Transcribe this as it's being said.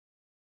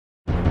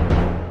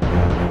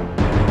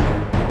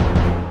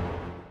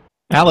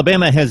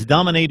Alabama has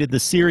dominated the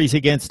series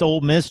against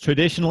Ole Miss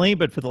traditionally,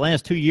 but for the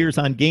last 2 years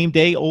on game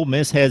day, Ole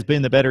Miss has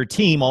been the better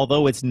team,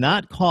 although it's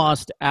not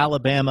cost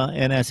Alabama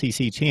an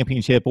SEC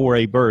championship or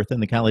a berth in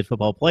the college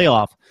football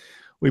playoff.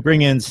 We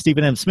bring in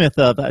Stephen M. Smith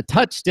of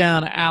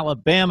Touchdown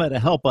Alabama to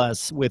help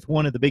us with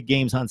one of the big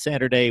games on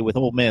Saturday with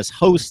Ole Miss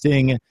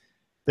hosting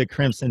the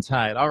Crimson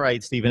Tide. All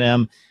right, Stephen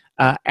M.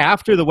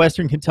 After the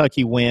Western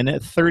Kentucky win,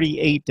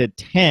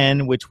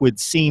 38-10, which would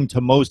seem to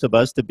most of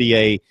us to be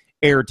a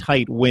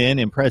airtight win,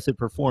 impressive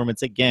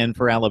performance again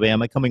for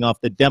Alabama, coming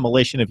off the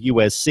demolition of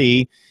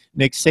USC.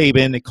 Nick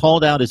Saban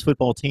called out his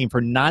football team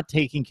for not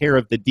taking care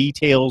of the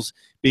details,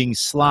 being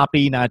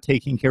sloppy, not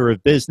taking care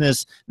of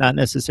business, not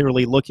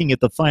necessarily looking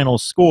at the final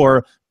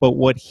score, but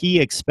what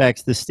he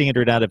expects the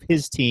standard out of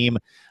his team.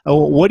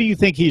 What do you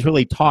think he's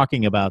really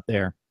talking about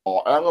there?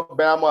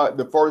 Alabama,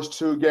 the first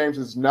two games,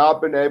 has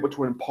not been able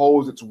to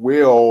impose its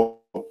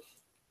will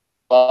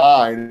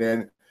line,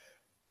 and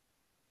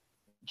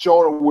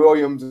Jonah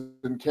Williams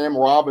and Cam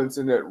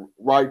Robinson at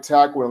right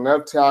tackle and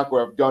left tackle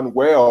have done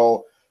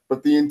well,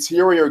 but the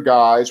interior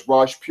guys,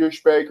 Rush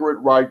Pierschbaker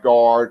at right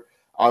guard,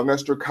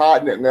 Lester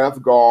Cotton at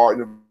left guard,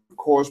 and of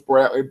course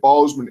Bradley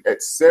Bozeman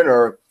at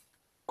center,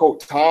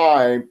 took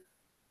time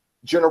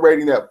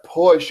generating that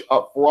push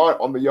up front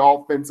on the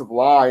offensive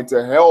line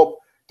to help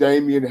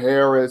Damien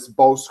Harris,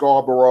 Bo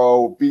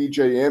Scarborough,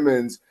 B.J.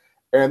 Emmons,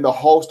 and the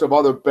host of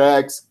other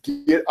backs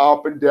get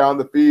up and down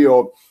the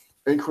field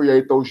and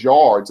create those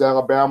yards.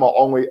 Alabama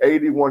only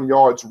 81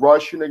 yards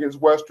rushing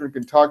against Western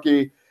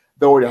Kentucky,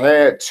 though it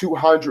had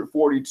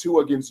 242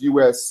 against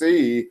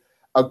USC.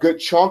 A good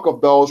chunk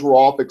of those were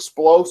off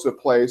explosive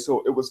plays,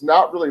 so it was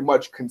not really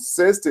much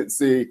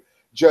consistency,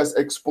 just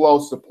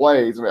explosive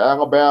plays. And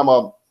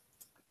Alabama,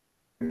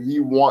 he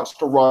wants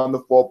to run the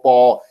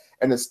football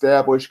and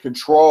establish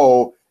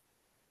control.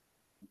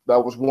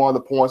 That was one of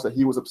the points that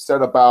he was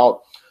upset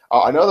about.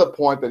 Another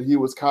point that he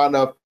was kind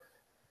of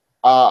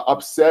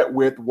upset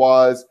with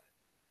was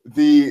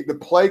the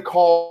play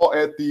call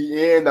at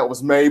the end that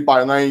was made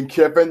by Lane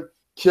Kiffin.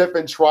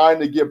 Kiffin trying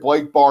to give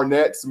Blake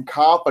Barnett some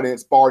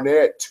confidence.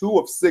 Barnett, 2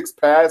 of 6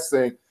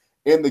 passing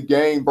in the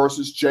game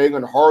versus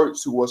Jalen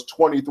Hurts, who was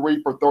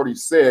 23 for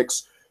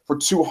 36 for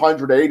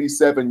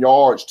 287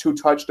 yards, 2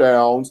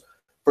 touchdowns.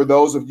 For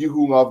those of you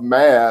who love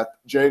math,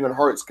 Jalen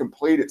Hurts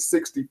completed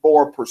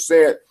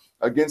 64%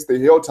 against the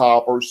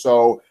Hilltoppers.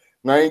 So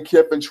Lane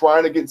Kiffin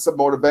trying to get some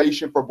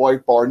motivation for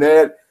Blake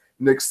Barnett.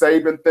 Nick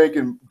Saban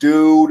thinking,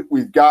 dude,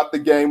 we've got the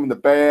game in the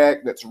bag.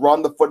 Let's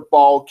run the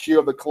football,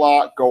 kill the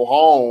clock, go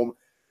home.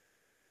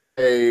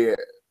 A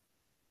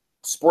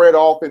spread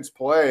offense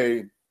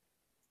play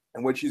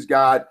in which he's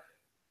got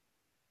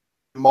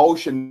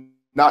motion.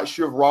 Not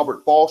sure if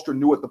Robert Foster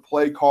knew what the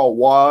play call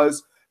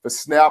was. The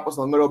snap was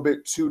a little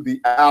bit to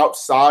the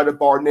outside of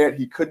Barnett.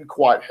 He couldn't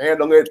quite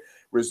handle it.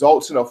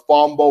 Results in a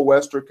fumble.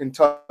 Western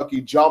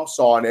Kentucky jumps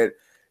on it.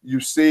 You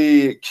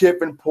see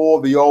Kiffin pull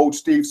the old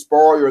Steve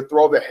Spurrier,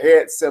 throw the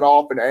headset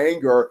off in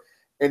anger.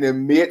 And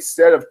in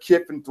mid-set of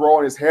Kiffin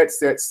throwing his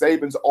headset,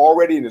 Saban's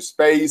already in his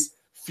face,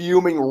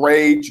 fuming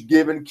rage,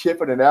 giving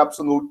Kiffin an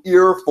absolute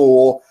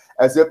earful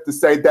as if to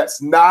say,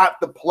 that's not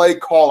the play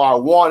call I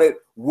wanted.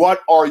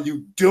 What are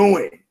you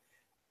doing?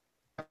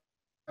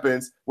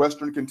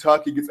 Western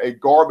Kentucky gets a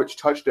garbage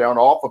touchdown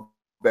off of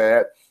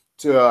that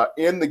to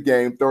end the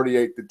game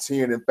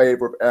 38-10 in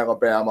favor of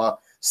Alabama.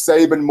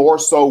 Saban more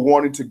so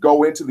wanting to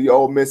go into the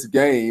Ole Miss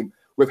game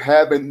with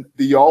having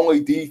the only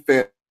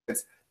defense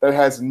that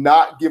has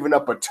not given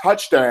up a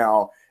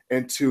touchdown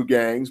in 2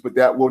 games, but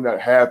that will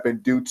not happen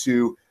due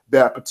to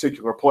that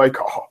particular play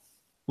call.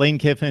 Lane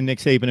Kiffin, Nick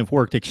Saban have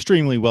worked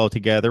extremely well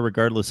together,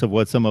 regardless of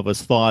what some of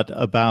us thought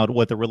about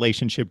what the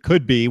relationship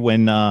could be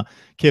when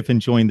Kiffin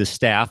joined the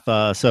staff.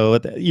 So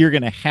you're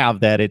going to have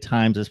that at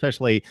times,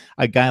 especially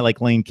a guy like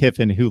Lane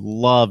Kiffin who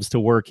loves to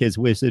work his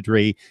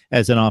wizardry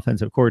as an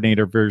offensive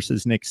coordinator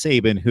versus Nick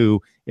Saban,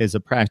 who is a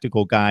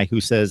practical guy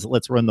who says,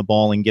 let's run the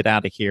ball and get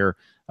out of here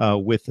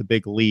with the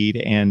big lead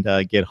and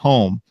get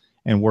home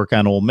and work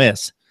on Ole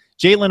Miss.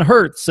 Jalen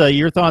Hurts,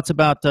 your thoughts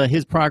about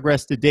his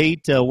progress to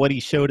date, what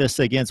he showed us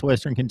against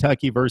Western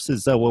Kentucky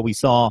versus what we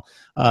saw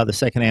the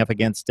second half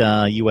against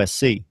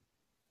USC?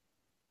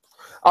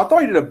 I thought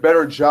he did a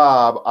better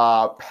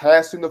job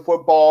passing the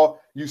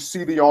football. You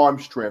see the arm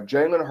strength.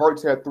 Jalen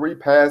Hurts had 3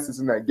 passes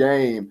in that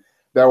game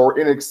that were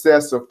in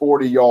excess of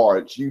 40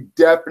 yards. You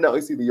definitely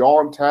see the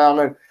arm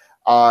talent,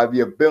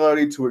 the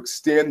ability to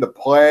extend the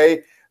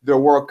play. There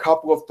were a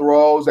couple of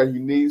throws that he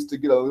needs to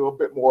get a little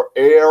bit more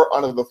air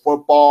under the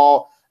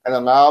football and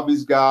allow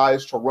these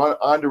guys to run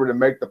under it and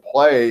make the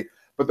play.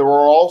 But there were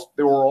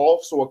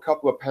also a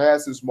couple of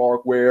passes,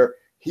 Mark, where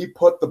he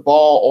put the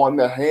ball on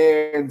the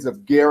hands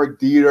of Garrett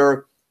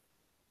Dieter,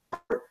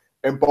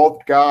 and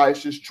both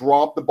guys just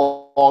dropped the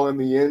ball in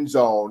the end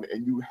zone.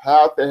 And you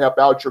have to help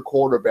out your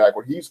quarterback.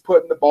 When he's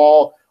putting the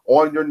ball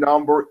on your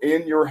number,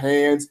 in your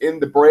hands,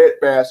 in the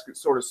breadbasket,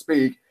 so to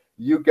speak,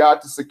 you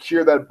got to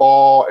secure that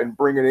ball and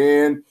bring it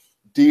in.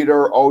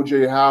 Dieter,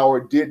 O.J.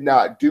 Howard did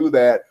not do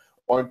that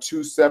on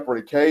 2 separate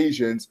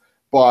occasions.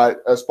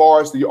 But as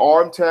far as the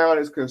arm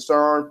talent is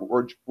concerned,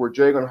 where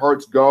Jalen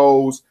Hurts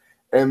goes,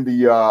 and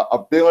the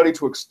ability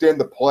to extend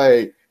the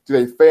play,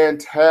 did a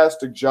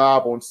fantastic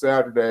job on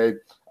Saturday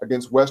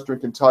against Western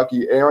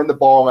Kentucky, airing the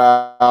ball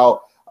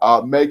out,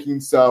 making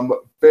some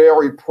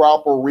very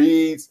proper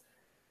reads,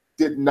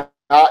 did not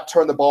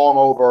turn the ball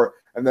over,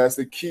 and that's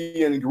the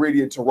key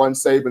ingredient to run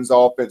Saban's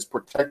offense,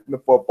 protecting the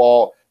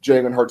football.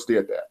 Jalen Hurts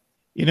did that.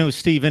 You know,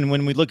 Stephen,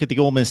 when we look at the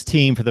Ole Miss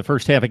team for the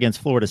first half against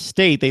Florida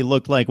State, they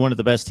looked like one of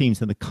the best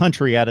teams in the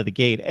country out of the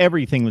gate.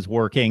 Everything was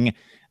working.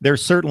 They're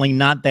certainly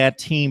not that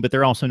team, but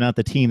they're also not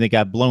the team that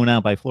got blown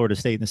out by Florida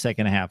State in the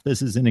second half.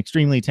 This is an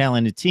extremely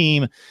talented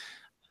team.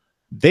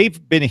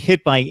 They've been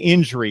hit by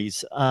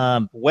injuries.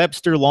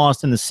 Webster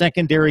lost in the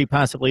secondary,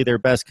 possibly their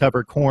best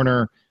cover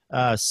corner.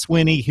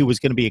 Swinney, who was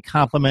going to be a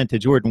complement to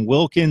Jordan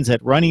Wilkins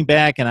at running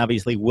back, and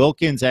obviously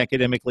Wilkins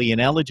academically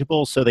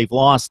ineligible, so they've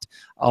lost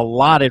a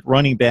lot at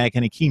running back,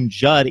 and Akeem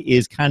Judd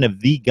is kind of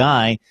the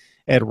guy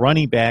at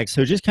running back.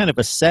 So just kind of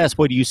assess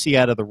what you see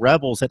out of the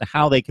Rebels and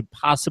how they could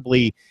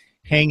possibly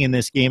hang in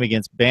this game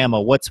against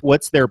Bama.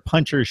 What's their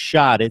puncher's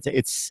shot?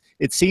 It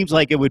seems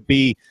like it would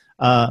be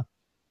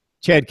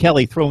Chad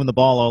Kelly throwing the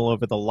ball all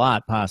over the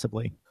lot,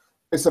 possibly.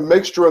 It's a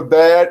mixture of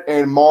that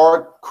and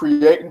Mark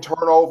creating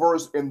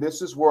turnovers, and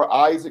this is where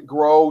Isaac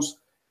grows,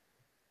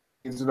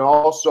 and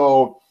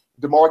also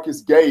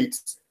DeMarcus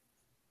Gates.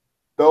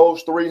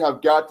 Those three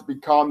have got to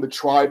become the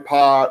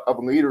tripod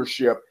of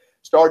leadership,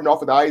 starting off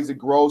with Isaac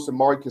Gross and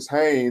Marcus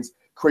Haynes,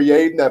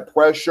 creating that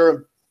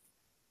pressure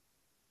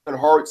and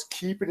Hurts,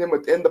 keeping him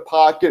within the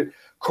pocket,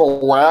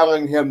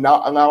 corralling him,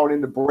 not allowing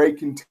him to break,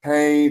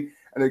 contain,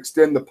 and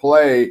extend the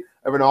play.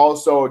 And then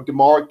also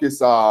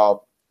DeMarcus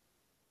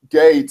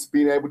Gates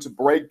being able to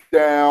break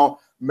down,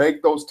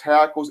 make those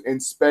tackles in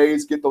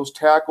space, get those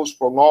tackles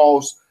for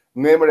loss,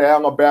 limit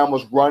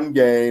Alabama's run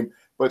game.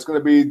 But it's going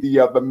to be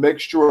the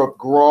mixture of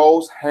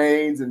Gross,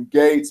 Haynes, and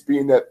Gates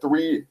being that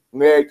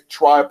three-legged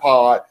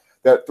tripod,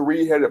 that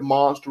three-headed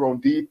monster on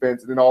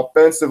defense. And then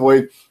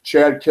offensively,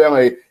 Chad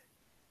Kelly,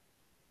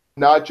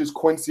 not just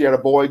Quincy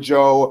Attaboy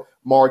Joe,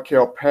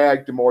 Markel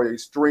Pack, DeMaurier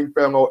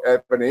Stringfellow,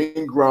 Evan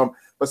Ingram,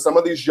 but some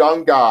of these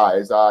young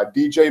guys,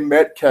 DJ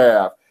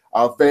Metcalf,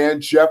 Van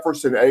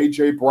Jefferson,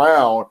 A.J.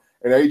 Brown,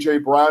 and A.J.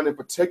 Brown in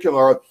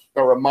particular,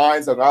 that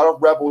reminds a lot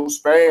of Rebels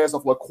fans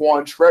of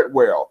Laquan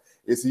Treadwell.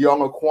 Is he on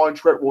Laquan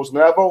Treadwell's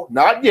level?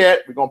 Not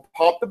yet. We're going to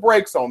pump the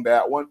brakes on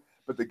that one.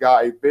 But the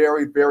guy, a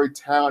very, very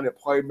talented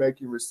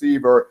playmaking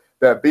receiver,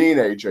 that being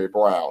A.J.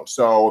 Brown.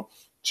 So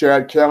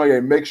Chad Kelly,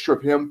 a mixture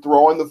of him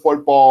throwing the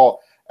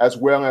football as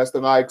well as the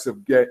likes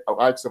of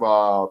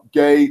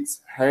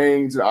Gates,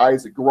 Haynes, and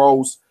Isaac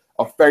Gross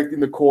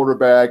affecting the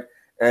quarterback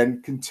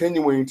and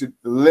continuing to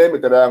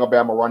limit that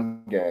Alabama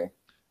run game.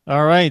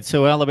 All right,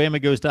 so Alabama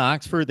goes to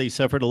Oxford. They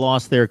suffered a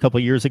loss there a couple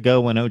years ago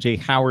when O.J.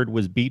 Howard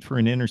was beat for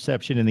an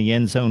interception in the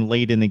end zone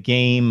late in the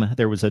game.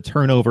 There was a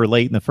turnover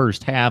late in the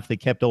first half that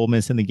kept Ole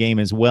Miss in the game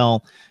as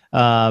well.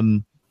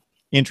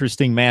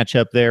 Interesting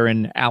matchup there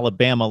in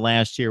Alabama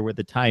last year where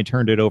the Tide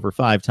turned it over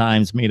 5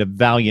 times, made a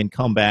valiant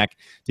comeback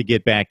to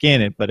get back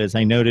in it. But as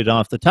I noted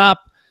off the top,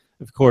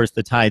 of course,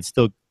 the Tide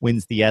still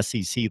wins the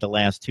SEC the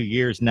last 2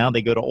 years. Now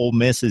they go to Ole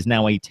Miss, is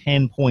now a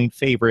 10-point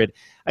favorite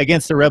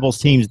against the Rebels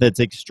teams that's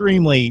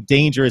extremely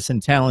dangerous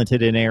and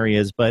talented in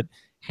areas, but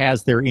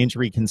has their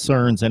injury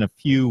concerns and a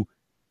few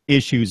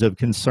issues of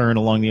concern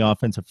along the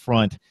offensive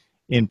front,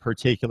 in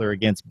particular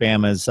against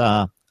Bama's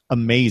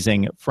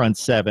amazing front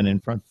 7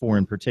 and front 4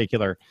 in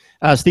particular.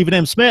 Stephen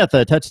M. Smith,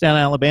 Touchdown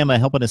Alabama,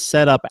 helping us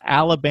set up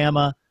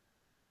Alabama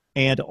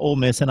and Ole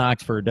Miss in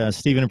Oxford.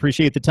 Stephen,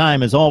 appreciate the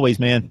time as always,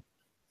 man.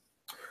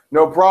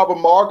 No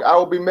problem, Mark. I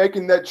will be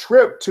making that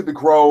trip to the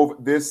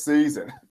Grove this season.